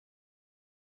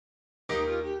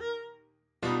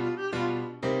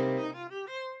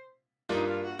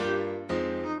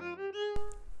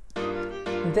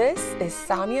This is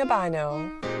Samia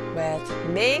Bano with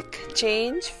Make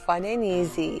Change Fun and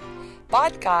Easy,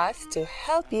 podcast to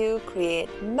help you create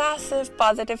massive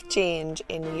positive change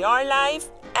in your life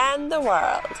and the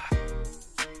world.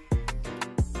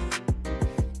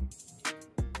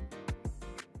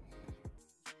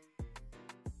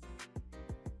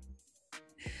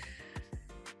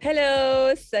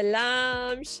 Hello,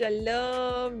 salam,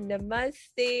 shalom,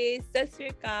 namaste, sat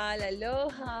sri akal,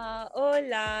 aloha,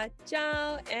 hola,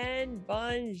 ciao, and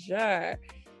bonjour.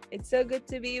 It's so good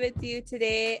to be with you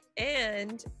today,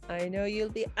 and I know you'll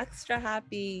be extra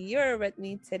happy you're with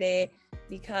me today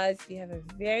because we have a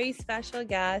very special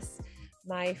guest,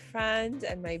 my friend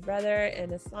and my brother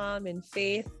in Islam and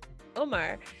faith,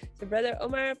 Omar. So brother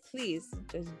Omar, please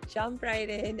just jump right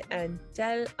in and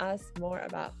tell us more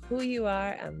about who you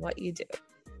are and what you do.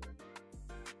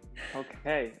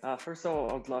 Okay, first of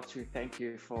all, I'd love to thank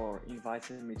you for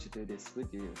inviting me to do this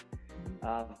with you.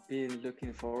 I've been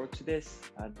looking forward to this,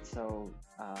 and so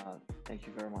thank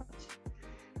you very much.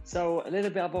 So a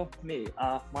little bit about me.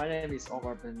 My name is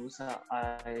Omar Benmoussa.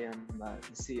 I am the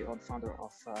CEO and founder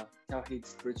of Tawheed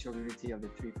Spiritual Unity of the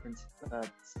Three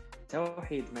Principles,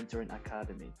 Tawheed Mentoring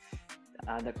Academy,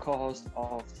 and the co-host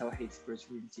of Tawheed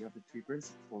Spiritual Unity of the Three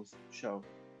Principles show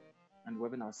and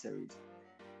webinar series.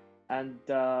 And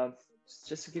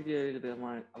just to give you a little bit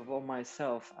about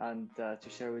myself and to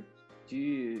share with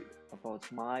you about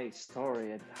my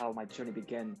story and how my journey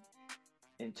began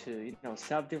into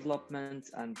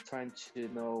self-development and trying to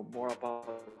know more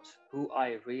about who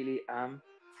I really am.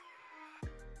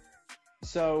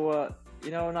 So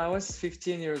when I was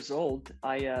 15 years old,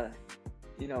 I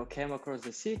came across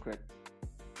The Secret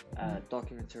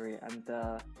documentary, and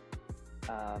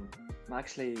I'm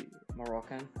actually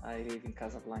Moroccan. I live in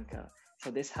Casablanca. So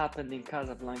this happened in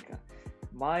Casablanca.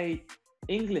 My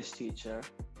English teacher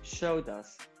showed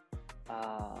us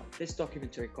this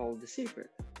documentary called The Secret.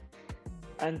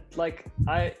 And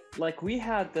we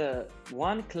had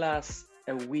one class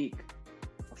a week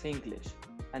of English,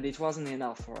 and it wasn't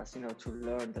enough for us, to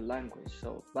learn the language.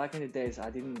 So back in the days,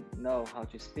 I didn't know how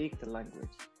to speak the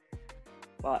language,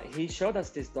 but he showed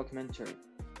us this documentary,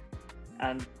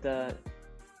 and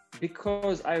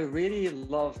because I really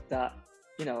loved that,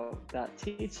 that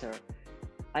teacher,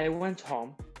 I went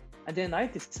home, and then I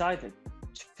decided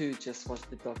to just watch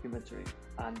the documentary.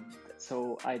 And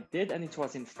so I did, and it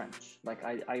was in French.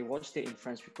 I watched it in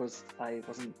French because I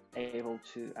wasn't able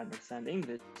to understand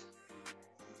English.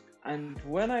 And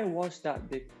when I watched that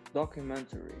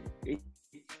documentary, it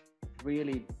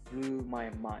really blew my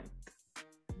mind.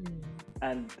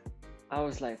 And I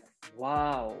was like,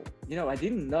 wow, I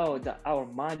didn't know that our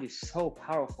mind is so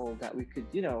powerful that we could,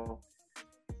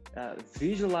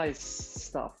 visualize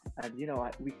stuff, and,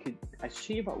 we could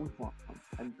achieve what we want.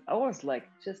 And I was like,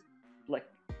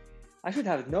 I should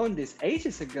have known this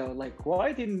ages ago.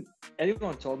 Why didn't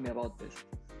anyone told me about this?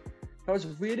 I was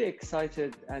really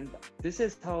excited, and this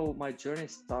is how my journey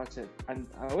started. And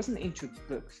I wasn't into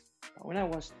books. When I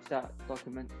watched that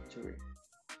documentary,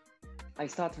 I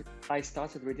started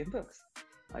reading books.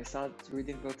 I started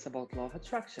reading books about law of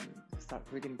attraction. I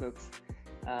started reading books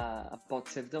about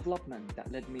self-development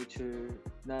that led me to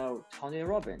know Tony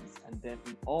Robbins, and then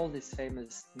all these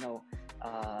famous,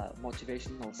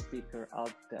 motivational speaker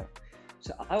out there.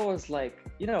 So I was like,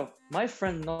 my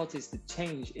friend noticed the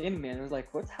change in me, and was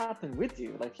like, what happened with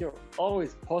you? You're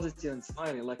always positive and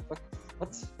smiling.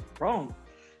 What's wrong?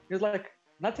 He was like,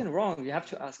 nothing wrong. You have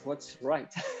to ask what's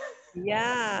right.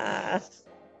 Yeah.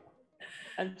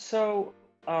 And so,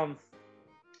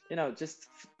 just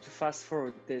to fast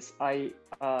forward this, I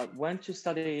went to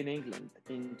study in England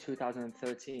in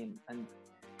 2013, and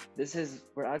this is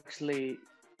where actually,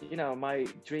 my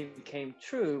dream came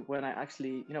true when I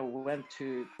actually, went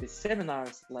to the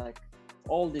seminars,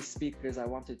 all these speakers. I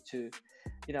wanted to,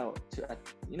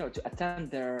 to attend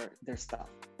their stuff.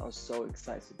 I was so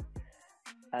excited,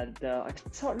 and I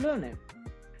started learning.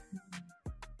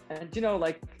 And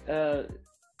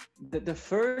the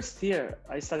first year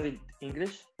I studied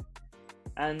English,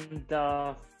 and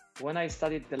when I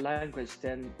studied the language,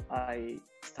 then I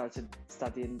started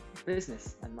studying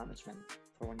business and management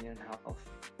for 1.5 years.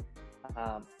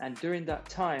 And during that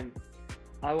time,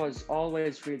 I was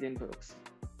always reading books,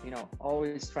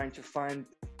 always trying to find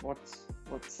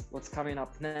what's coming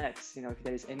up next, if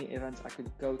there is any event I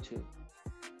could go to.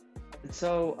 And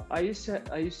so I used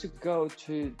to go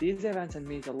to these events and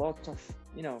meet a lot of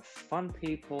fun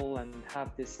people and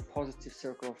have this positive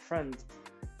circle of friends.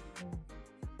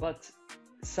 But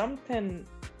something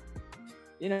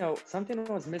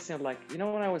was missing.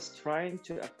 When I was trying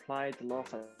to apply the law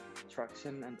of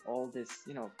attraction and all this,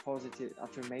 positive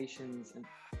affirmations and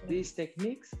these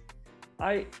techniques,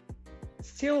 I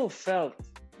still felt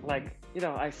like,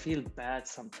 I feel bad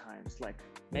sometimes. Like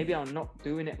maybe I'm not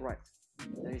doing it right.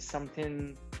 There is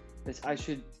something that I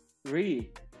should read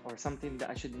or something that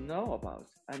I should know about.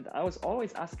 And I was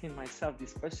always asking myself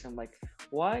this question, like,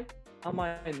 why am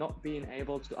I not being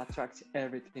able to attract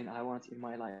everything I want in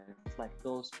my life, like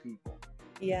those people?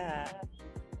 Yeah.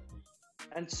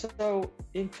 And so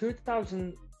in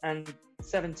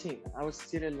 2017, I was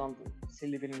still in London, still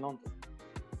living in London.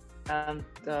 And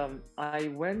I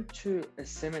went to a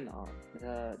seminar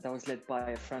that was led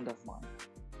by a friend of mine.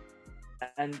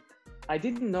 And I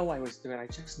didn't know what I was doing. I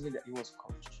just knew that he was a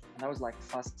coach. And I was like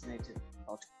fascinated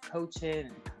about coaching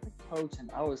and coach.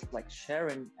 And I was like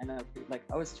sharing, and I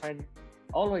was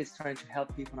always trying to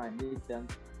help people when I meet them.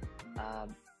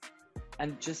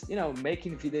 And just,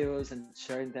 making videos and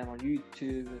sharing them on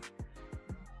YouTube.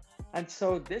 And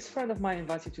so this friend of mine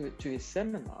invited me to his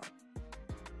seminar.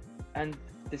 And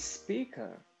the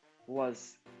speaker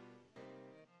was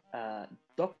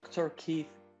Dr. Keith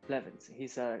Blevins.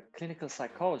 He's a clinical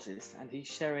psychologist, and he's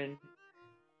sharing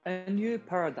a new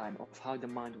paradigm of how the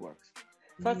mind works.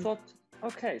 So I thought,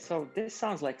 okay, so this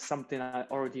sounds like something I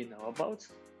already know about.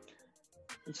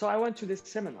 And so I went to this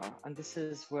seminar, and this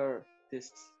is where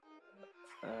this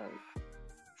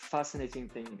fascinating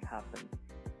thing happened.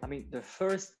 I mean, the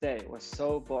first day was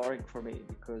so boring for me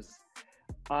because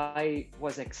I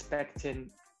was expecting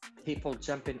people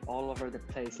jumping all over the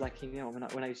place, like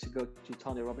when I used to go to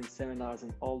Tony Robbins seminars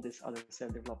and all these other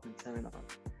self-development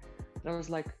seminars. And I was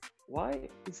like, why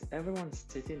is everyone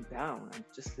sitting down and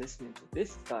just listening to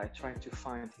this guy trying to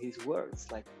find his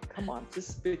words? Like, come on,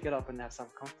 just speak it up and have some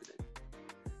confidence.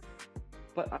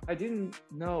 But I didn't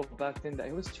know back then that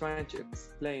he was trying to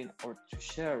explain or to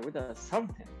share with us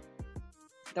something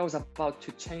that was about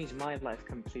to change my life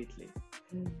completely.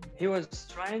 He was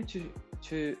trying to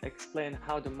explain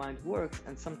how the mind works,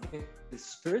 and something is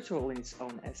spiritual in its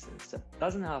own essence that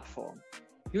doesn't have form,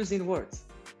 using words,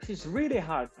 which is really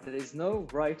hard. There is no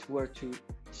right word to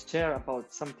share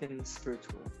about something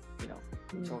spiritual.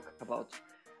 We talk about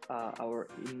our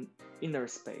inner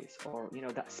space, or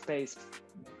that space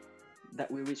that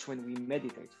we reach when we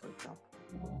meditate, for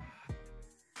example.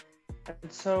 And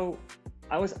so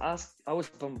I was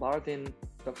bombarding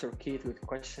Dr. Keith with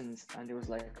questions, and he was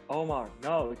like, Omar,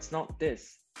 no, it's not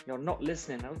this. You're not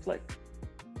listening. I was like,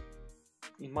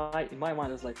 in my mind,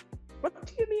 I was like, what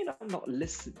do you mean I'm not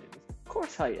listening? Of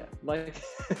course I am. Like,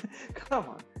 come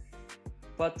on.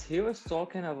 But he was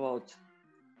talking about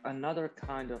another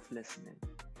kind of listening,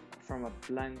 from a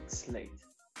blank slate,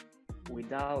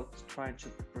 without trying to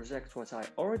project what I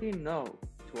already know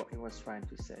to what he was trying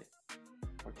to say,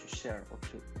 or to share, or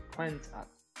to point at.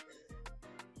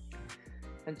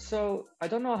 And so I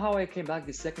don't know how I came back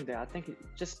the second day. I think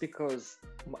just because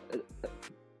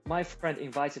my friend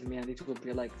invited me, and it would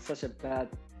be like such a bad,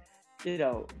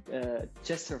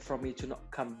 gesture for me to not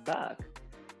come back.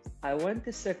 I went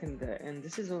the second day, and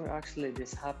this is where actually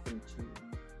this happened to me.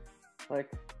 Like,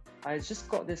 I just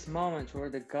got this moment where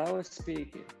the guy was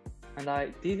speaking, and I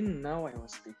didn't know what I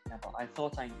was speaking about. I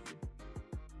thought I knew,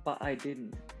 but I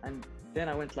didn't. And then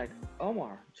I went like,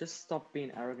 Omar, just stop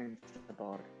being arrogant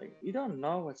about it. Like, you don't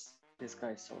know what this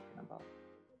guy is talking about.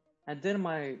 And then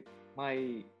my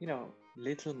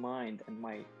little mind and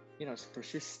my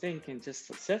superstitious thinking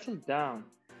just settled down,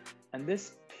 and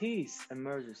this peace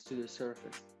emerges to the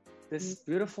surface. This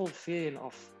beautiful feeling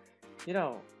of,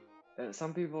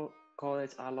 some people call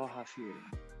it aloha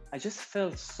feeling. I just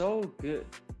felt so good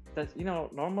that,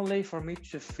 normally for me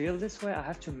to feel this way, I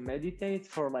have to meditate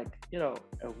for like, a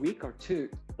week or two,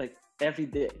 like every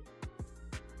day.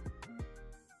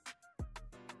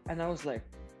 And I was like,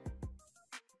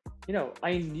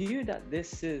 I knew that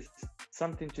this is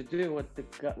something to do with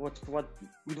what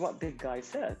the guy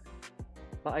said,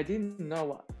 but I didn't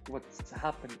know what's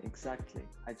happened exactly.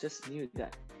 I just knew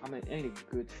that I'm in any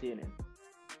good feeling.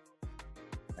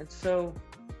 And so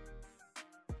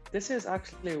this is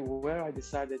actually where I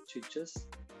decided to just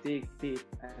dig deep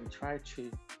and try to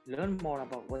learn more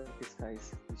about what this guy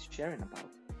is sharing about.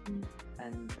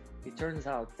 And it turns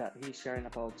out that he's sharing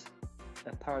about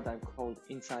a paradigm called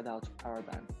inside out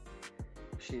paradigm,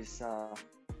 which is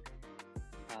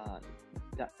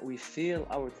that we feel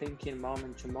our thinking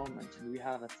moment to moment, and we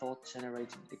have a thought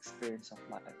generated experience of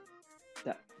life.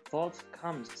 That thought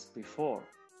comes before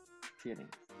feeling.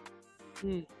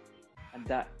 And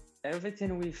that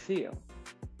everything we feel,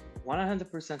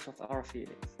 100% of our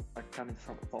feelings are coming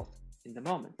from thought in the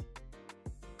moment.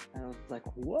 And I was like,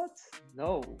 what?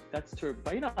 No, that's true.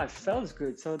 But I felt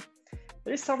good. So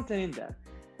there is something in there.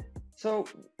 So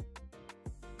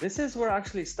this is where I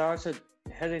actually started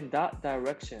heading that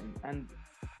direction. And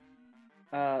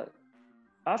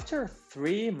after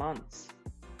 3 months,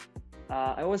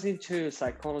 I was into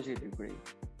psychology degree.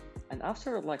 And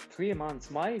after like 3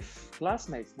 months, my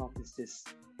classmates noticed this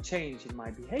change in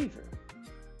my behavior.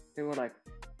 They were like,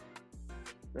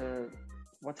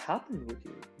 what happened with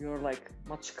you? You're like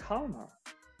much calmer.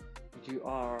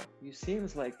 You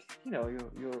seems like,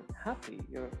 you're happy.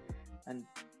 And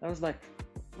I was like,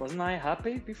 wasn't I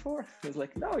happy before? I was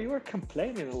like, no, you were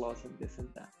complaining a lot and this and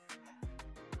that.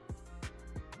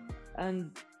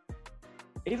 And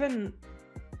even,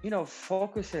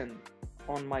 focusing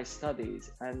on my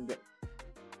studies and,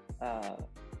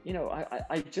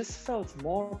 I just felt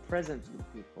more present with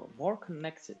people, more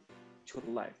connected to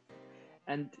life,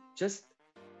 and just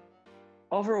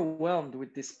overwhelmed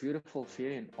with this beautiful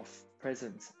feeling of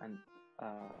presence and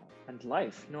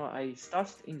life. I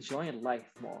started enjoying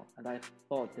life more, and I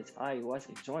thought that I was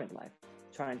enjoying life,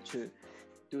 trying to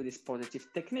do these positive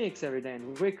techniques every day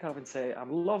and wake up and say, I'm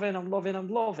loving, I'm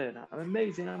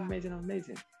amazing.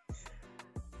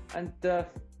 And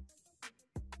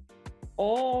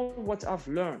all what I've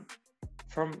learned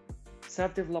from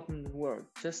self-development work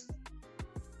just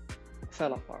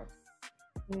fell apart.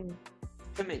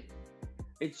 To me,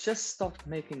 it just stopped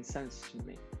making sense to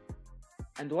me.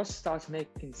 And what starts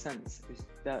making sense is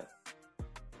that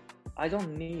I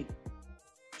don't need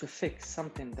to fix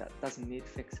something that doesn't need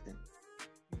fixing.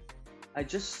 I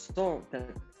just saw that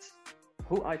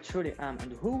who I truly am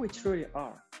and who we truly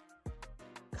are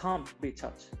can't be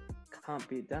touched, can't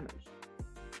be damaged.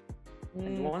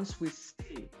 And once we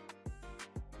see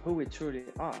who we truly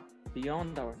are,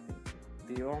 beyond our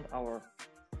thinking, beyond our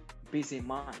busy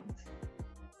mind,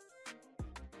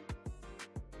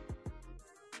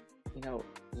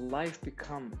 life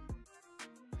become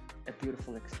a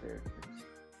beautiful experience.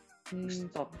 We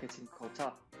stop getting caught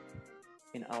up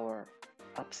in our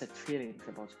upset feelings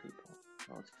about people.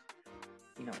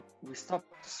 We stop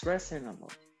stressing a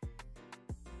lot.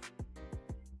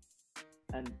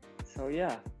 And so,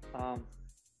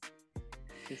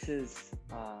 this is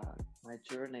my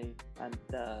journey. And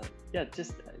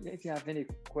just if you have any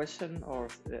question or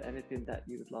anything that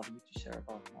you would love me to share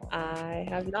about more. I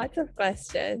have lots of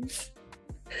questions.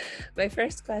 My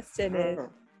first question is,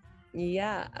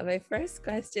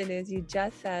 you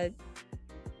just said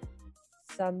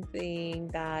something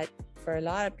that for a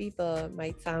lot of people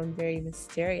might sound very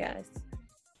mysterious.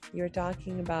 You're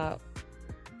talking about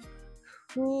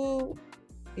who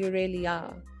you really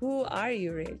are. Who are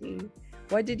you really?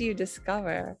 What did you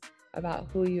discover about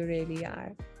who you really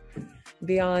are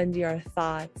beyond your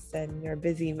thoughts and your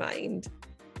busy mind?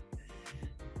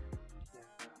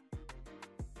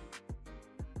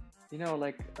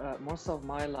 Most of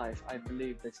my life, I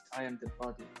believe that I am the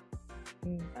body.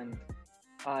 And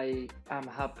I am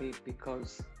happy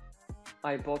because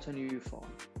I bought a new phone,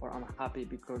 or I'm happy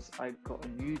because I got a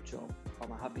new job.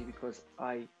 I'm happy because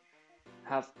I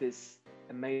have this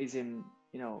amazing,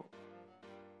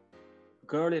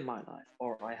 girl in my life,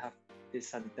 or I have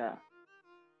this and that.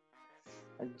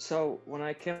 And so when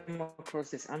I came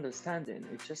across this understanding,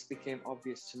 it just became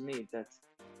obvious to me that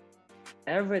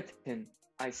everything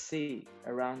I see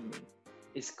around me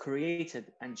is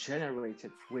created and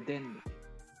generated within me.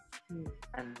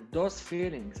 And those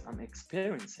feelings I'm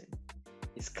experiencing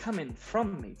is coming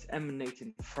from me, it's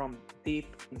emanating from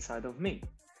deep inside of me.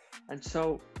 And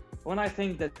so when I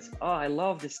think that, I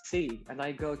love the sea, and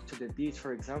I go to the beach,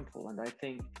 for example, and I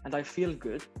think, and I feel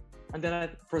good, and then I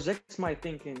project my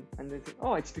thinking and I think,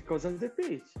 it's because of the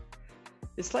beach.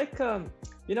 It's like, I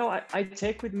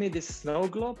take with me this snow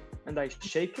globe and I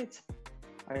shake it.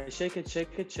 I shake it,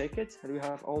 and we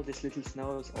have all these little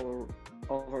snows all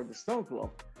over the snow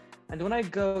globe. And when I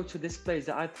go to this place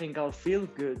that I think I'll feel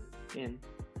good in,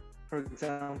 for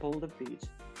example, the beach,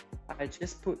 I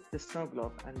just put the snow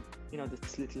globe and,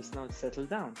 this little snow settle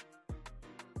down.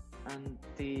 And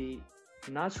the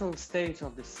natural state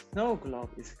of the snow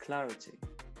globe is clarity,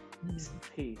 is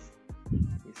peace,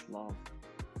 is love.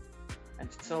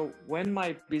 And so when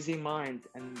my busy mind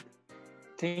and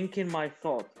thinking my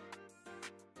thought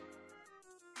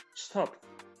stop,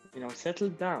 settle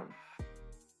down,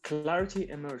 clarity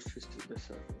emerged to the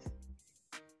surface,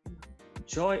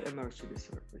 joy emerged to the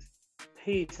surface,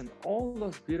 peace, and all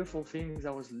those beautiful things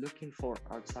I was looking for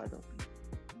outside of me.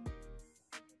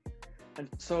 And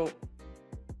so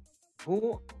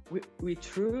who we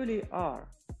truly are,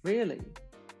 really,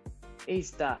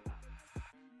 is that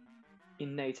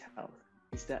innate health,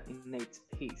 is that innate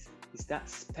peace, is that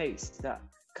space that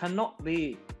cannot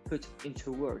be put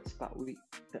into words, but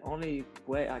the only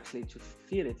way actually to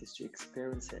feel it is to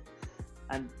experience it.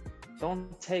 And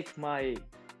don't take my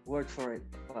word for it,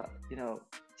 but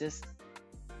just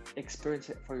experience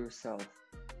it for yourself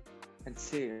and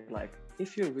see, like,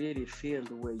 if you really feel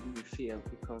the way you feel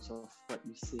because of what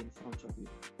you see in front of you,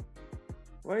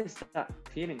 where is that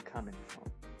feeling coming from?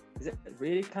 Is it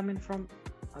really coming from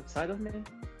outside of me,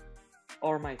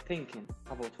 or am I thinking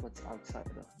about what's outside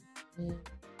of me?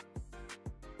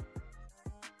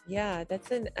 Yeah,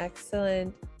 that's an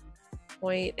excellent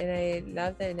point, and I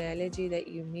love the analogy that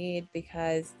you made,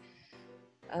 because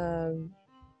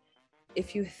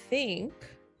if you think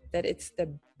that it's the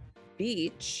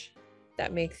beach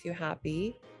that makes you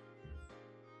happy,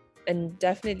 and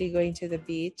definitely going to the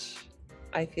beach,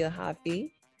 I feel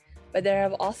happy, but there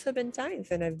have also been times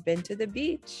when I've been to the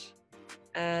beach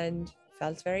and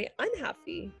felt very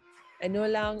unhappy, and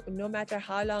no matter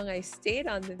how long I stayed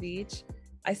on the beach,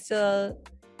 I still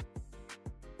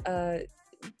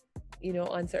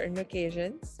on certain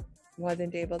occasions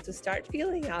wasn't able to start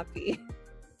feeling happy.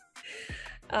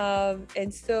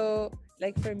 And so,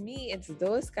 like, for me, it's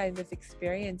those kinds of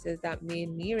experiences that made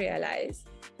me realize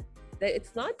that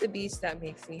it's not the beach that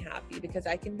makes me happy, because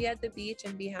I can be at the beach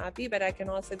and be happy, but I can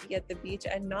also be at the beach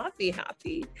and not be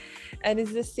happy. And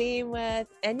it's the same with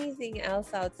anything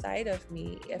else outside of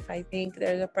me. If I think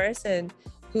there's a person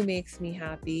who makes me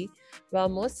happy, well,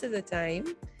 most of the time,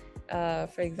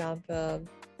 for example,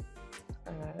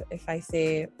 if I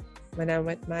say, when I'm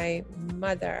with my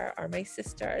mother or my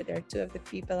sister, they're two of the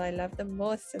people I love the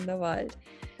most in the world.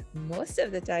 Most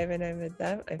of the time when I'm with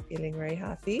them, I'm feeling very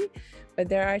happy. But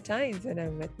there are times when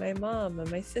I'm with my mom and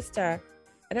my sister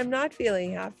and I'm not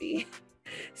feeling happy.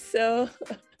 So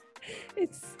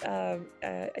it's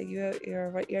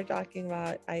what you're talking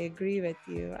about. I agree with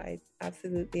you. I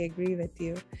absolutely agree with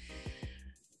you.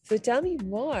 So tell me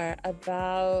more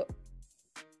about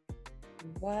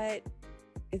what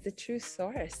is the true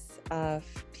source of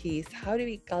peace. How do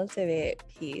we cultivate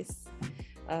peace?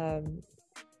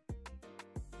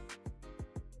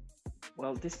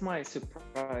 Well, this might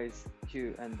surprise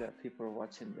you and the people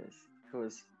watching this,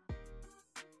 because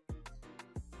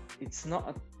it's not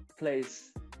a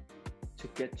place to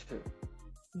get to.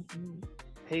 Mm-hmm.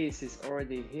 Peace is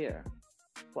already here.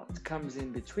 What comes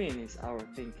in between is our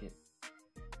thinking.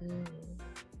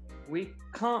 We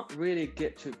can't really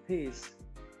get to peace.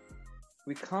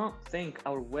 We can't think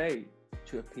our way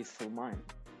to a peaceful mind.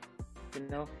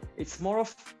 It's more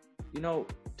of,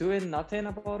 doing nothing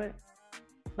about it.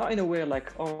 Not in a way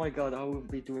like, oh my God, I will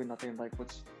be doing nothing, like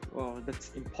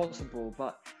that's impossible.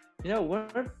 But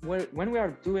when we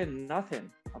are doing nothing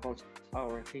about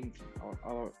our thinking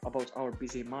or about our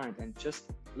busy mind, and just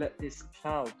let this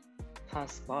cloud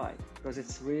pass by, because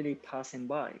it's really passing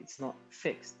by, it's not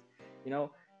fixed.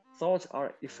 Thoughts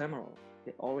are ephemeral,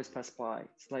 they always pass by.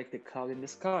 It's like the cloud in the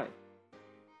sky.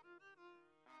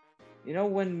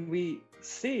 When we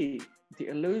see the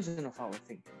illusion of our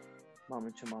thinking,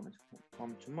 moment to moment,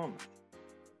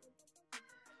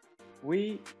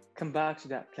 we come back to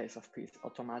that place of peace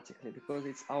automatically, because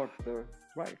it's our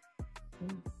birthright.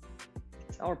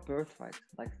 It's our birthright.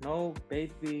 Like, no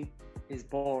baby is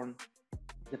born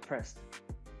depressed,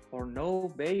 or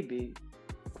no baby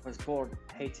was born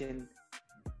hating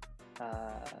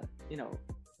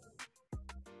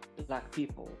black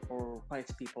people or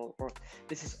white people, or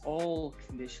this is all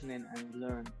conditioning and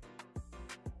learned.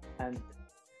 And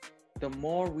the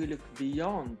more we look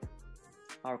beyond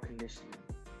our conditioning,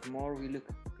 the more we look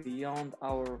beyond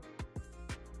our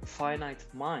finite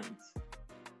minds,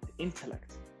 the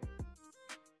intellect,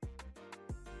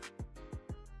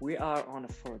 we are on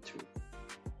a fortune,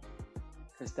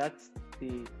 because that's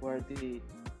where the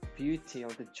beauty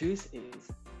or the juice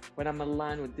is. When I'm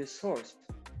aligned with this source,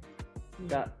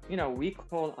 that we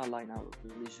call align our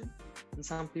religion, and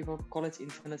some people call it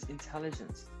infinite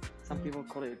intelligence, some people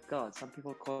call it God, some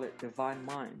people call it divine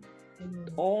mind.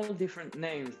 All different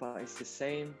names, but it's the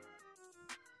same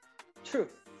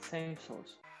truth, same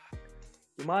source.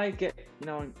 You might get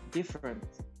different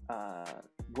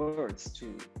words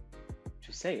to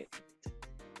say it,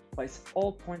 but it's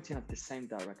all pointing at the same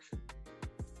direction.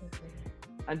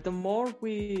 And the more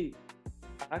we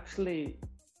actually,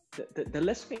 the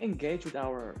less we engage with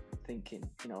our thinking,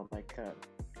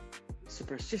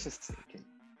 superstitious thinking,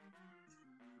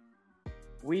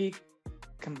 we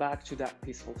come back to that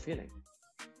peaceful feeling.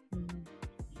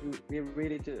 We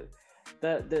really do.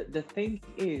 The thing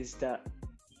is that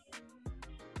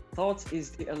thoughts is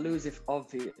the elusive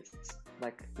obvious.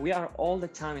 Like, we are all the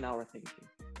time in our thinking.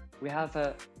 We have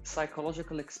a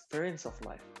psychological experience of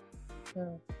life.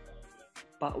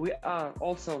 But we are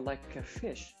also like a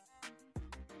fish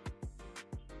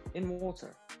in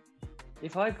water.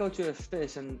 If I go to a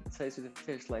fish and say to the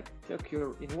fish, like, look,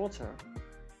 you're in water,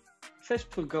 fish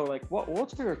will go like, what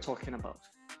water you're talking about?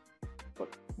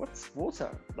 What's water?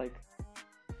 Like,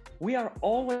 we are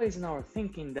always in our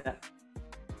thinking that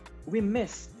we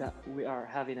miss that we are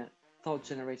having a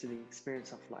thought-generated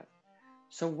experience of life.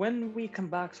 So when we come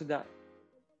back to that,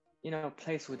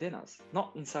 place within us,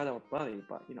 not inside our body,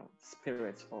 but,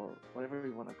 spirit or whatever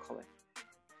you want to call it,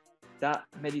 that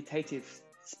meditative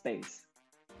space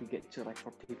we get to, like,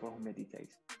 for people who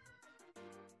meditate,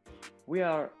 we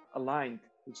are aligned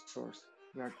with source.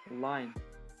 We are aligned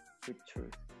with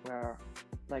truth. We are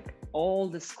like all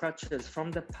the scratches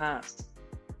from the past,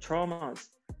 traumas,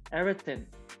 everything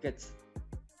gets,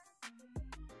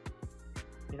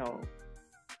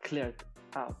 cleared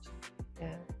out.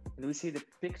 Yeah. And we see the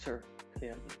picture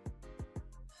clearly.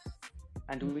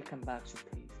 And we come back to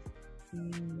peace.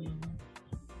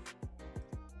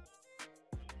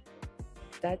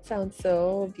 That sounds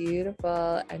so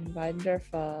beautiful and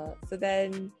wonderful. So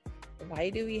then, why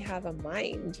do we have a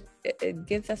mind? It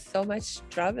gives us so much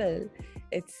trouble,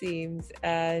 it seems.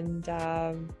 And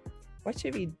what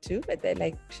should we do with it?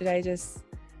 Like, should I just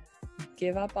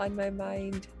give up on my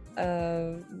mind?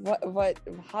 How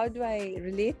do I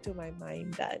relate to my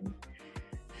mind then?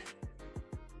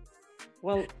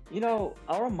 Well,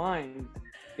 our mind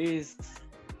is,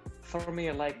 for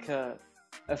me, like a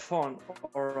phone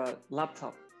or a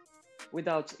laptop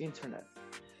without internet.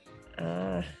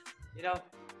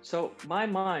 So my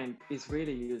mind is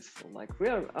really useful. Like,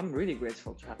 I'm really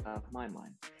grateful to have my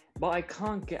mind, but I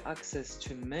can't get access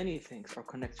to many things or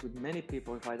connect with many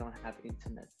people if I don't have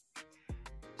internet.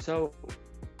 So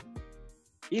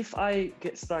if I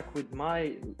get stuck with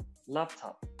my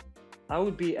laptop, I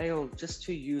would be able just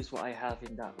to use what I have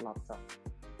in that laptop.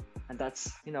 And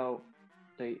that's,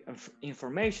 the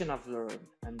information I've learned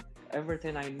and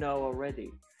everything I know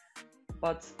already.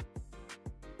 But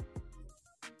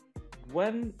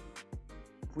when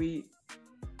we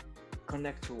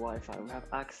connect to Wi-Fi, we have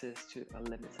access to a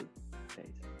limited data.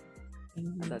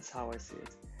 And that's how I see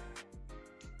it.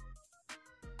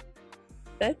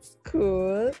 That's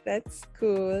cool. That's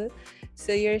cool.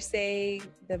 So you're saying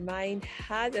the mind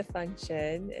has a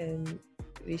function and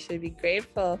we should be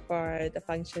grateful for the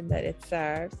function that it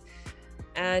serves,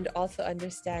 and also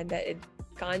understand that it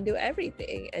can't do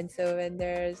everything. And so when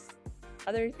there's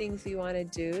other things we want to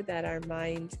do that our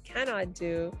minds cannot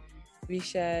do, we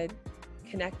should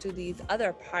connect to these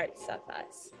other parts of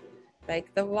us,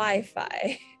 like the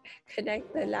Wi-Fi.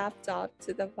 Connect the laptop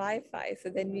to the Wi-Fi so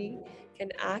then we can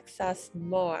access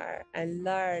more and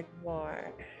learn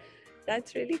more.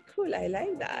 That's really cool. I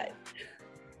like that.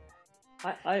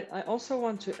 I also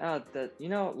want to add that,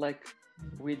 like,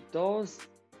 with those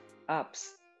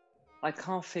apps, I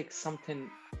can't fix something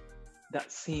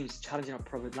that seems challenging or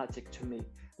problematic to me.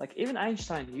 Like, even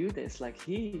Einstein knew this. Like,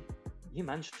 he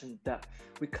mentioned that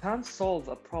we can't solve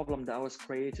a problem that was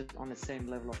created on the same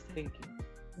level of thinking.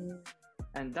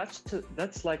 And that's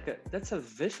a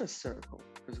vicious circle,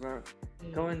 because we're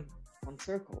going on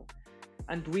circle,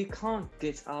 and we can't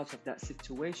get out of that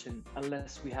situation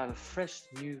unless we have a fresh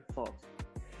new thought.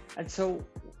 And so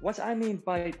what I mean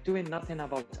by doing nothing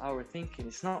about our thinking,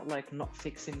 it's not like not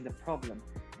fixing the problem,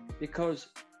 because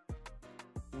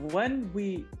when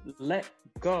we let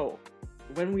go,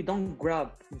 when we don't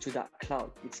grab into that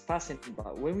cloud, it's passing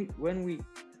by. When we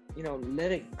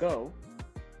let it go,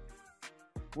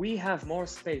 we have more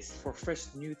space for fresh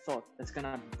new thought that's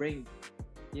gonna bring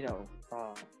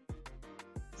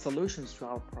solutions to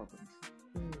our problems,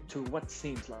 to what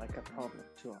seems like a problem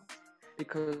to us.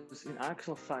 Because in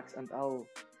actual fact, and I'll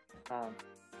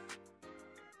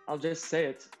just say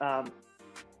it,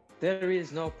 there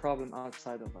is no problem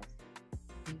outside of us.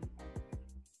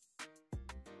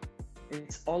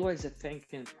 It's always a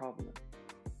thinking problem.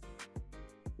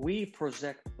 We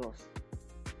project those,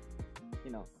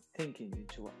 thinking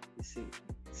into what we see.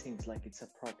 It seems like it's a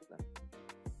problem.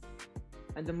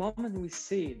 And the moment we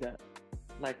see that,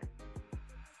 like,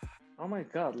 oh my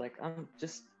God, like, I'm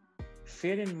just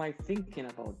feeling my thinking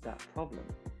about that problem,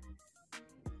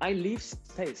 I leave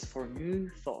space for new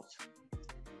thought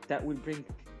that will bring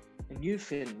a new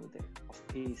feeling with it of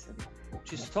peace and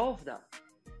to solve that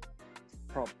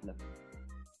problem.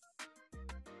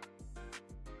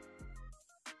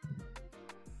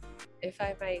 If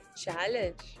I might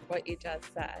challenge what you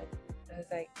just said, I was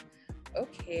like,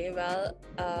 okay, well,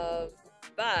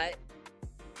 but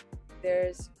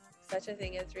there's such a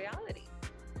thing as reality.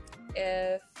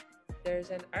 If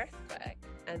there's an earthquake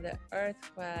and the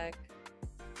earthquake,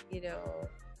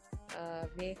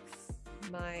 makes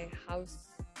my house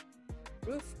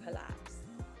roof collapse,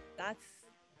 that's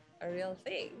a real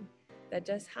thing that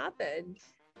just happened.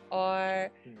 Or,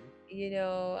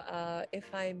 if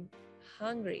I'm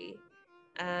hungry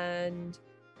and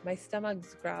my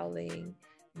stomach's growling,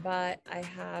 but I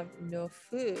have no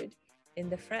food in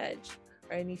the fridge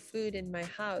or any food in my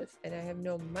house, and I have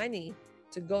no money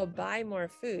to go buy more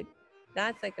food,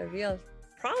 that's like a real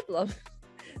problem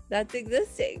that's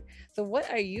existing. So what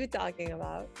are you talking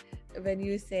about when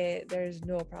you say there's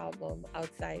no problem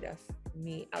outside of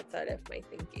me, outside of my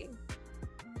thinking?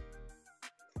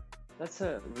 That's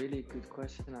a really good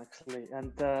question, actually.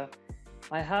 And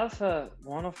I have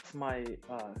one of my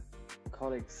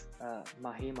colleagues,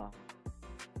 Mahima.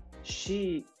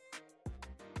 She's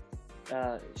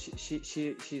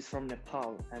from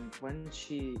Nepal, and when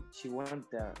she went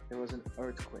there, there was an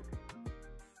earthquake.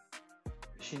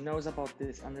 She knows about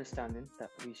this understanding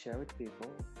that we share with people,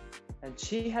 and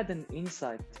she had an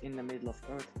insight in the middle of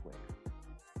earthquake.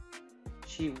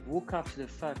 She woke up to the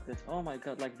fact that, oh my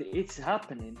God, like it's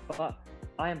happening, but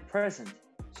I am present.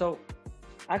 So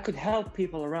I could help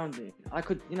people around me. I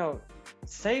could,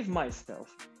 save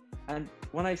myself. And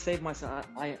when I save myself,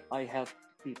 I help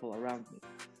people around me.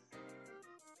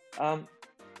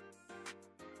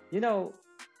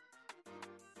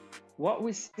 What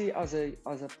we see as a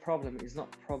problem is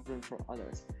not a problem for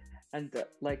others. And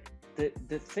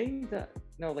the thing that,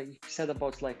 like you said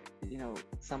about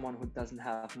someone who doesn't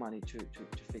have money to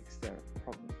fix their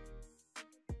problem.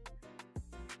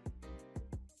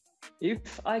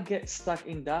 If I get stuck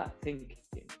in that thinking,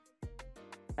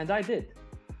 and I did,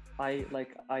 I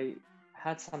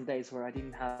had some days where I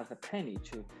didn't have a penny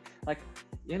to,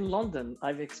 in London,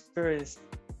 I've experienced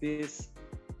these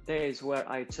days where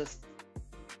I just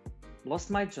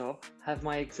lost my job, have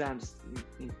my exams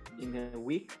in a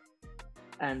week,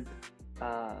 and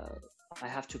I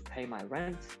have to pay my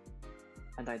rent,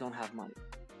 and I don't have money.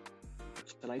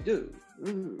 What shall I do?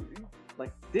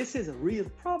 This is a real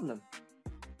problem.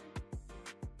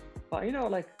 But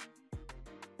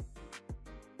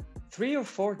 3 or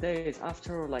 4 days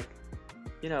after,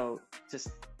 just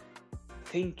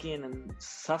thinking and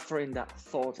suffering that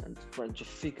thought and trying to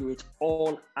figure it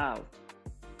all out,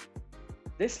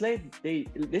 this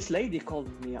lady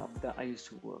called me up that I used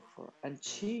to work for, and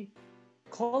she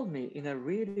called me in a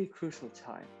really crucial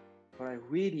time where I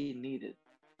really needed,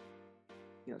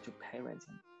 to pay rent.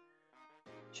 And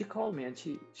she called me and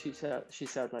she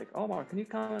said like, Omar, can you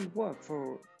come and work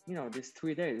for, these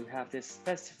 3 days? We have this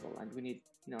festival and we need,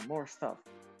 more stuff.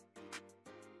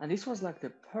 And this was like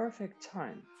the perfect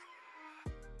time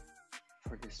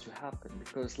for this to happen,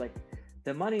 because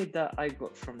the money that I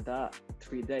got from that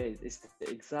 3 days is the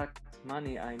exact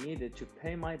money I needed to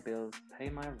pay my bills, pay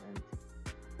my rent,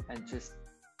 and just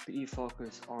be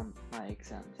focused on my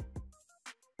exams.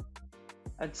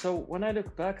 And so when I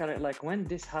look back at it, when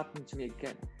this happened to me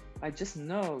again, I just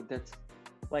know that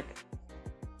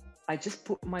I just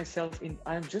put myself in,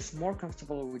 I'm just more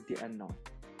comfortable with the unknown.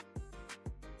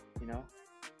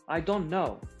 I don't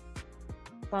know,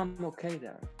 but I'm okay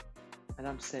there. And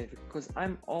I'm safe because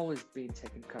I'm always being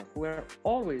taken care of. We're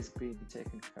always being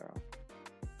taken care of,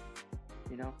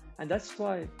 and that's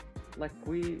why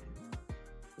we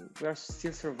are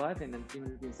still surviving and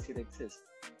human beings still exist.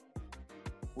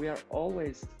 We are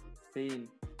always being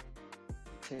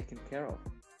taken care of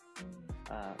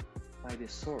by the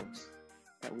source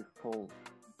that we call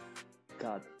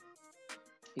God.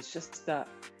 It's just that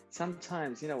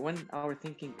sometimes, when our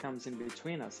thinking comes in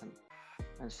between us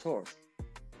and source,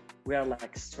 we are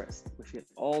stressed. We feel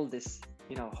all this,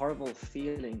 horrible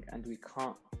feeling, and we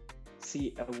can't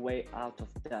see a way out of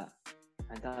that.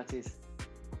 And that is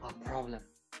a problem.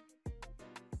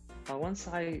 But once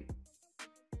I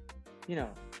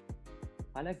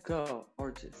let go,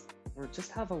 or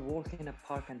just have a walk in a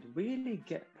park and really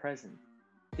get present,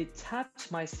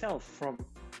 detach myself from,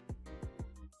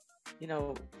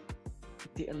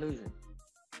 the illusion.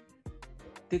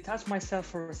 Detach myself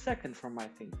for a second from my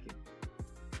thinking.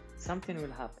 Something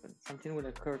will happen. Something will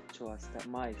occur to us that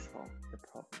might solve the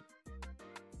problem.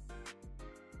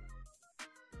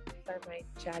 If I might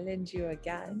challenge you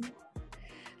again.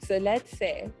 So let's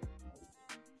say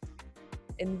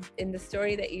in the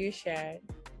story that you shared,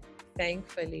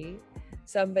 thankfully,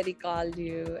 somebody called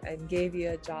you and gave you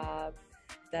a job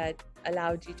that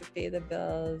allowed you to pay the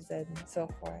bills and so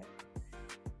forth.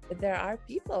 But there are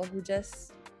people who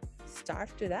just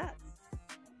starve to that,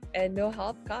 and no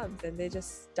help comes, and they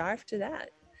just starve to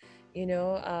that,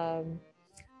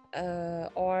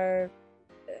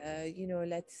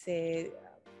 let's say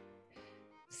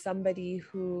somebody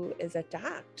who is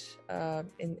attacked and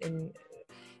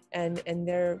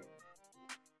they're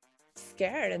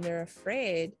scared and they're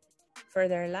afraid for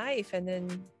their life, and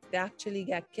then they actually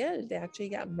get killed, they actually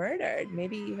get murdered,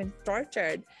 maybe even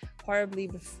tortured horribly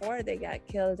before they get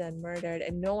killed and murdered,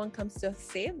 and no one comes to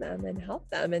save them and help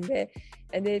them, and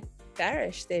they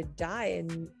perish, they die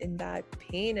in that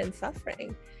pain and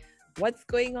suffering. What's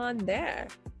going on there?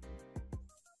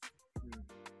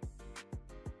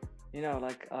 You know,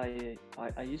 like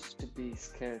I used to be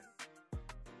scared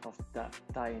of that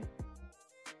dying,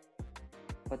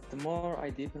 but the more I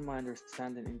deepen my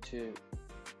understanding into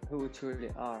who we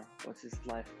truly are, what is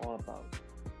life all about,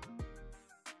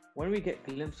 when we get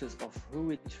glimpses of who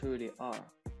we truly are,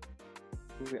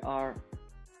 who we are,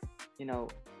 you know,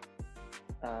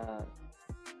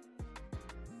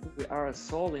 we are a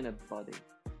soul in a body.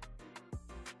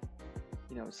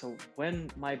 You know, so when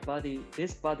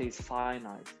this body is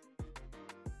finite,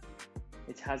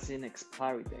 it has an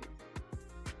expiry date.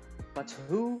 But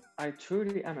who I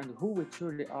truly am and who we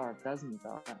truly are doesn't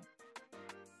die.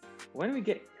 When we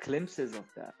get glimpses of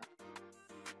that,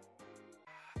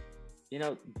 you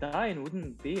know, dying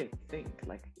wouldn't be a thing.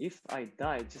 Like, if I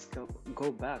die, just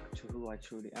go back to who I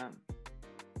truly am.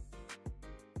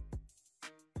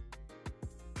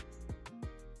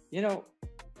 You know,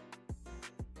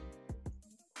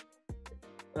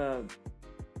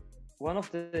 one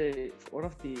of the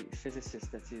physicists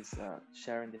that is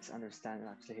sharing this understanding,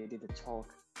 actually, he did a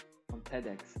talk on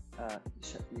TEDx.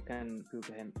 You can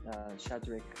Google him,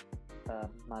 Shadrick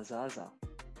Mazaza.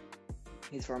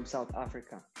 He's from South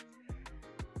Africa,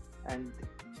 and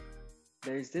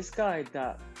there's this guy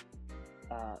that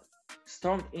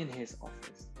stormed in his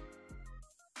office,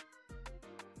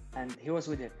 and he was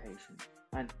with a patient,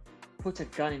 and put a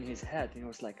gun in his head, and he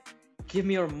was like, "Give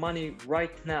me your money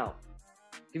right now.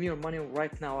 Give me your money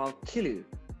right now, I'll kill you."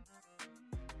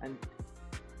 And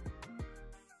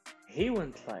he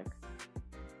went like,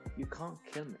 "You can't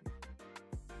kill me.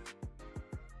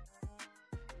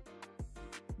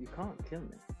 You can't kill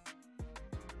me."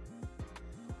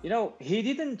 You know, he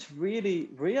didn't really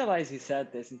realize he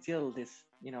said this until this,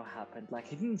 you know, happened. Like,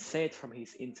 he didn't say it from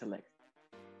his intellect,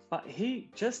 but he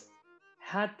just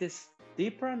had this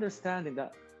deeper understanding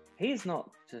that he's not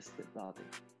just the body.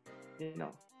 You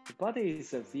know, the body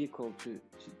is a vehicle to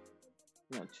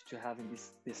you know, to having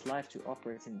this life, to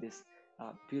operate in this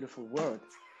beautiful world,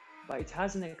 but it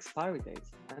has an expiry date,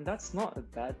 and that's not a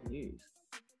bad news,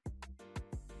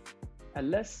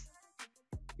 unless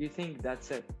you think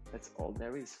that's it, that's all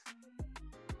there is.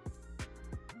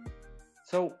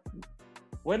 So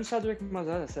when Shadrick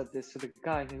Mazaza said this to the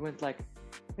guy, he went like,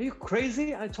 "Are you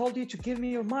crazy? I told you to give me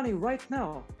your money right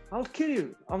now. I'll kill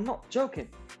you. I'm not joking."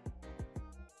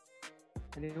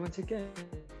 And he went again,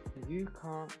 you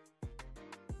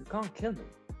can't kill me."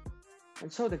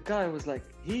 And so the guy was like,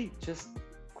 he just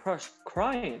crushed,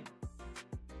 crying.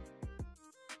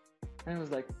 And he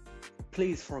was like,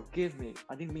 "Please forgive me.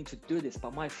 I didn't mean to do this,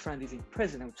 but my friend is in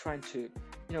prison. I'm trying to,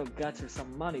 you know, gather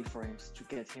some money for him to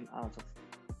get him out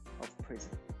of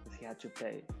prison, because he had to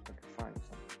pay like a fine or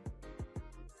something."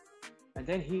 And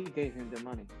then he gave him the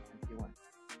money, and he went.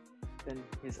 Then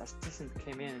his assistant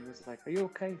came in and was like, "Are you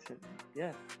okay?" He said,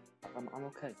 "Yeah, I'm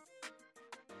okay.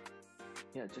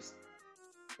 Yeah, just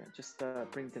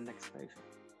bring the next patient."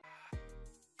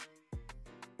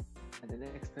 And the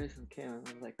next patient came, and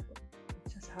I was like, "What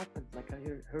just happened? Like, I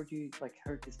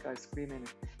heard this guy screaming."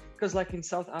 Because like in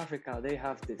South Africa, they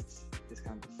have this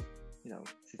kind of, you know,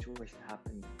 situation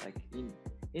happening, like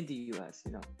in the US,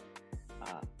 you know.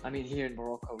 I mean, here in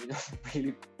Morocco, we don't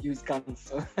really use guns,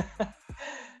 so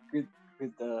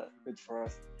good for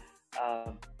us.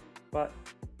 But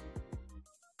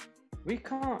we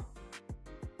can't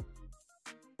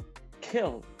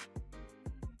kill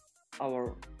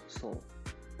our soul.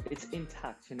 It's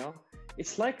intact, you know.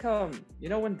 It's like you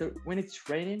know, when it's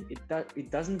raining, it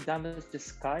doesn't damage the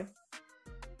sky.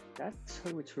 That's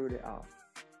who we truly are.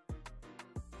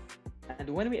 And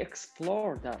when we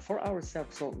explore that for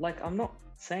ourselves, so like, I'm not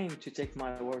saying to take my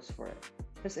words for it,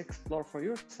 just explore for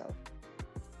yourself.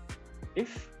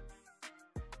 If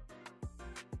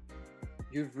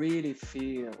you really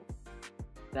feel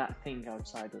that thing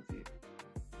outside of you,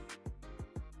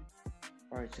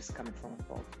 or it's just coming from a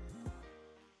thought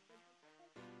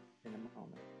in a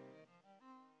moment.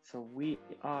 So we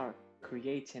are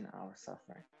creating our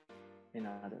suffering in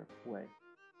another way.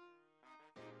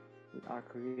 We are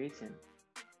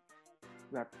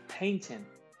painting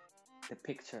the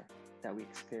picture that we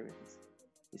experience.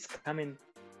 It's coming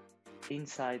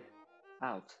inside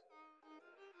out.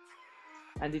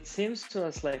 And it seems to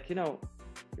us like, you know,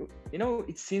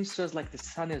 it seems to us like the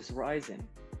sun is rising,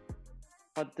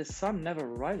 but the sun never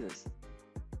rises.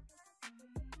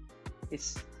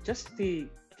 It's just the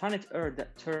planet Earth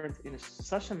that turned in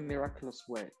such a miraculous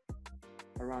way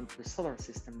around the solar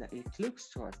system that it looks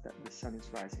to us that the sun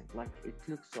is rising, like it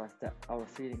looks to us that our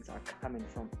feelings are coming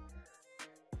from,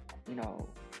 you know,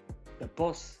 the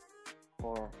boss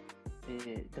or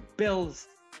the bills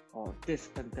or this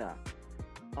and that.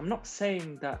 I'm not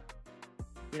saying that,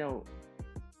 you know,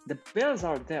 the bills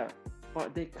are there,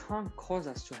 but they can't cause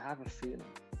us to have a feeling.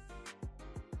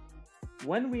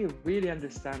 When we really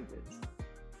understand it,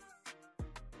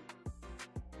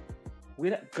 we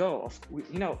let go of,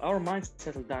 you know, our minds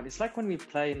settle down. It's like when we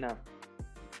play in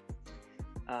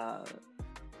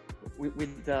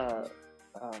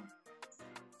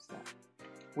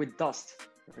with dust,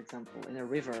 for example, in a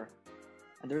river,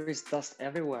 and there is dust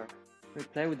everywhere. We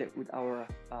play with it with our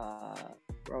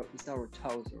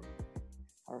toes or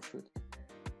our foot,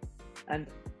 and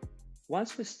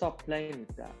once we stop playing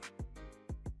with that,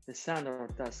 the sand or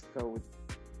dust go with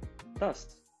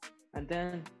dust, and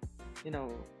then, you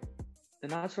know, the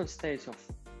natural state of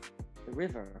the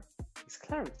river is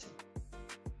clarity.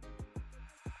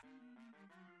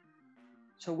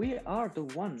 So we are the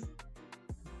one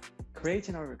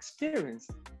creating our experience,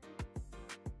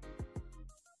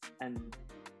 and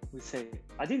we say,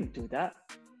 I didn't do that.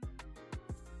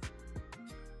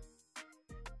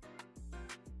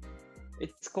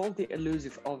 It's called the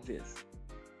elusive obvious,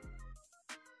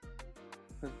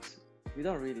 but we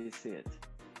don't really see it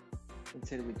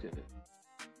until we do it.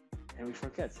 And we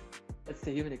forget. That's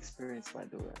the human experience, by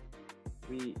the way.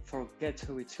 We forget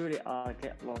who we truly are,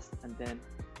 get lost, and then,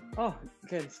 oh,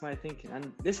 again, it's my thinking.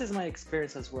 And this is my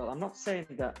experience as well. I'm not saying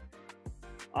that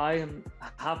I am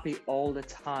happy all the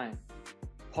time,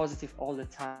 positive all the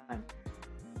time.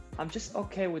 I'm just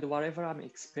okay with whatever I'm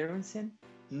experiencing,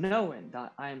 knowing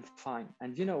that I am fine.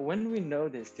 And, you know, when we know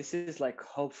this is like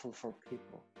hopeful for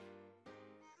people.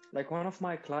 Like one of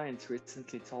my clients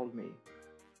recently told me,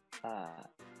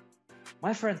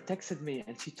 my friend texted me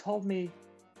and she told me,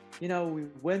 you know, we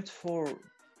went for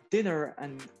dinner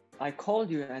and I called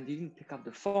you and you didn't pick up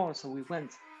the phone. So we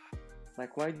went,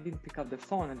 like, why didn't you pick up the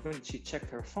phone? And when she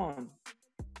checked her phone,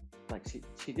 like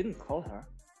she didn't call her.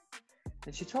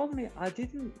 And she told me, I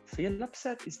didn't feel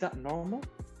upset. Is that normal?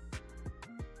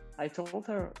 I told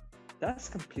her, that's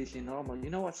completely normal. You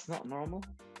know what's not normal?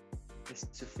 Is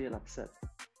to feel upset.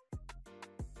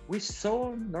 We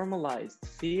so normalized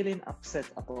feeling upset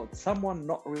about someone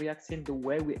not reacting the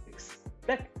way we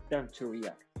expect them to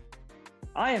react.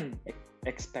 I am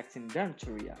expecting them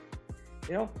to react.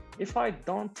 You know, if I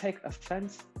don't take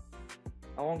offense,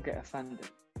 I won't get offended.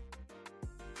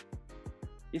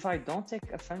 If I don't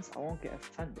take offense, I won't get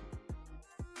offended.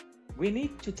 We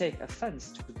need to take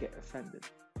offense to get offended.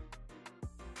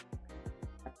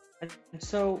 And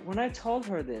so when I told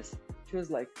her this, she was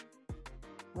like,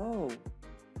 oh,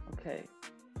 okay.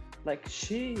 Like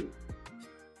she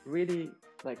really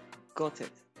like got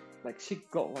it. Like she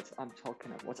got what I'm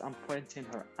talking about, what I'm pointing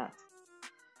her at.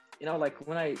 You know, like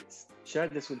when I share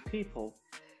this with people,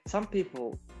 some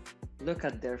people look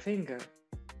at their finger,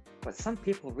 but some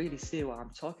people really see what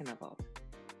I'm talking about,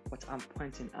 what I'm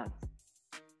pointing at.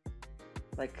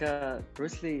 Like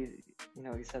Bruce Lee, you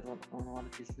know, he said on one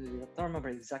of his videos, I don't remember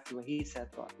exactly what he said,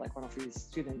 but like one of his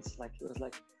students, like he was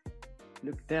like,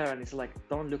 look there, and it's like,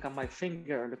 don't look at my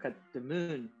finger, look at the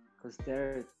moon, because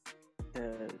there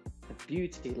the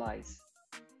beauty lies.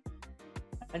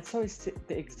 And so it's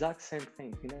the exact same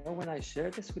thing. You know, when I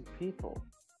share this with people,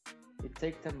 it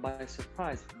takes them by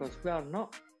surprise because we are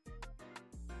not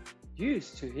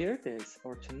used to hear this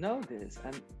or to know this.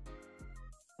 And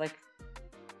like,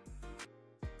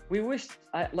 I wish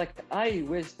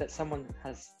that someone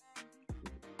has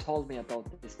told me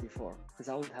about this before, because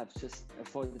I would have just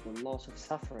avoided a lot of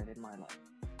suffering in my life,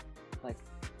 like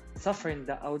suffering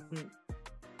that I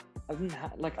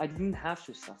didn't have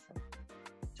to suffer,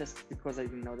 just because I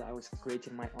didn't know that I was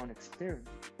creating my own experience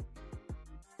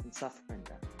and suffering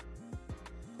that.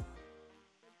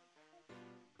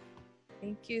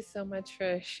 Thank you so much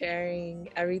for sharing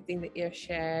everything that you've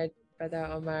shared, Brother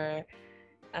Omar.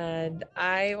 And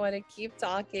I want to keep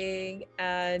talking,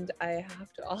 and I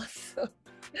have to also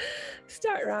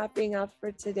start wrapping up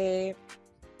for today.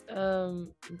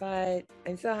 But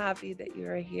I'm so happy that you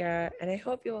are here, and I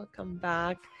hope you will come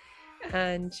back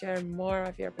and share more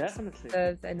of your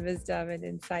perspectives and wisdom and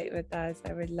insight with us.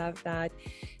 I would love that.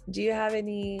 Do you have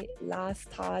any last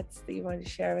thoughts that you want to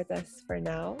share with us for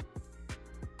now?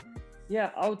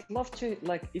 Yeah, I would love to,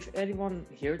 like, if anyone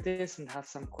hear this and have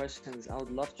some questions, I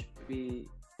would love to be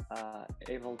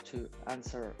able to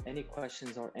answer any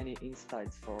questions or any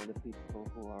insights for the people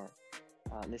who are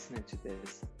listening to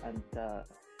this. And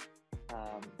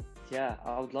yeah,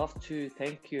 I would love to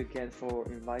thank you again for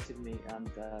inviting me, and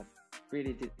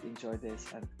really did enjoy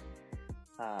this. And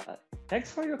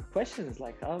thanks for your questions.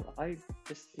 Like I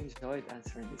just enjoyed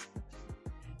answering these questions.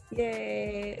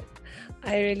 Yay!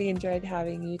 I really enjoyed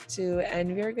having you too.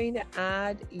 And we're going to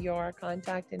add your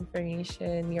contact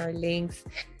information, your links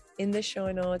in the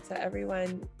show notes. So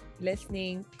everyone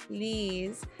listening,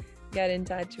 please get in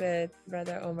touch with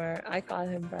Brother Omar. I call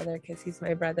him brother because he's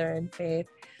my brother in faith.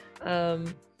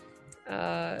 But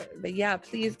yeah,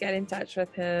 please get in touch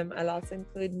with him. I'll also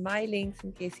include my links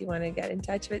in case you want to get in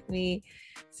touch with me.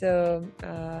 So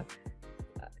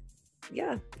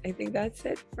yeah, I think that's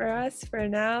it for us for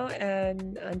now.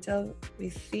 And until we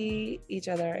see each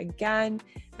other again,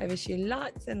 I wish you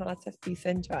lots and lots of peace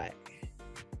and joy.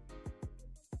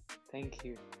 Thank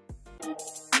you.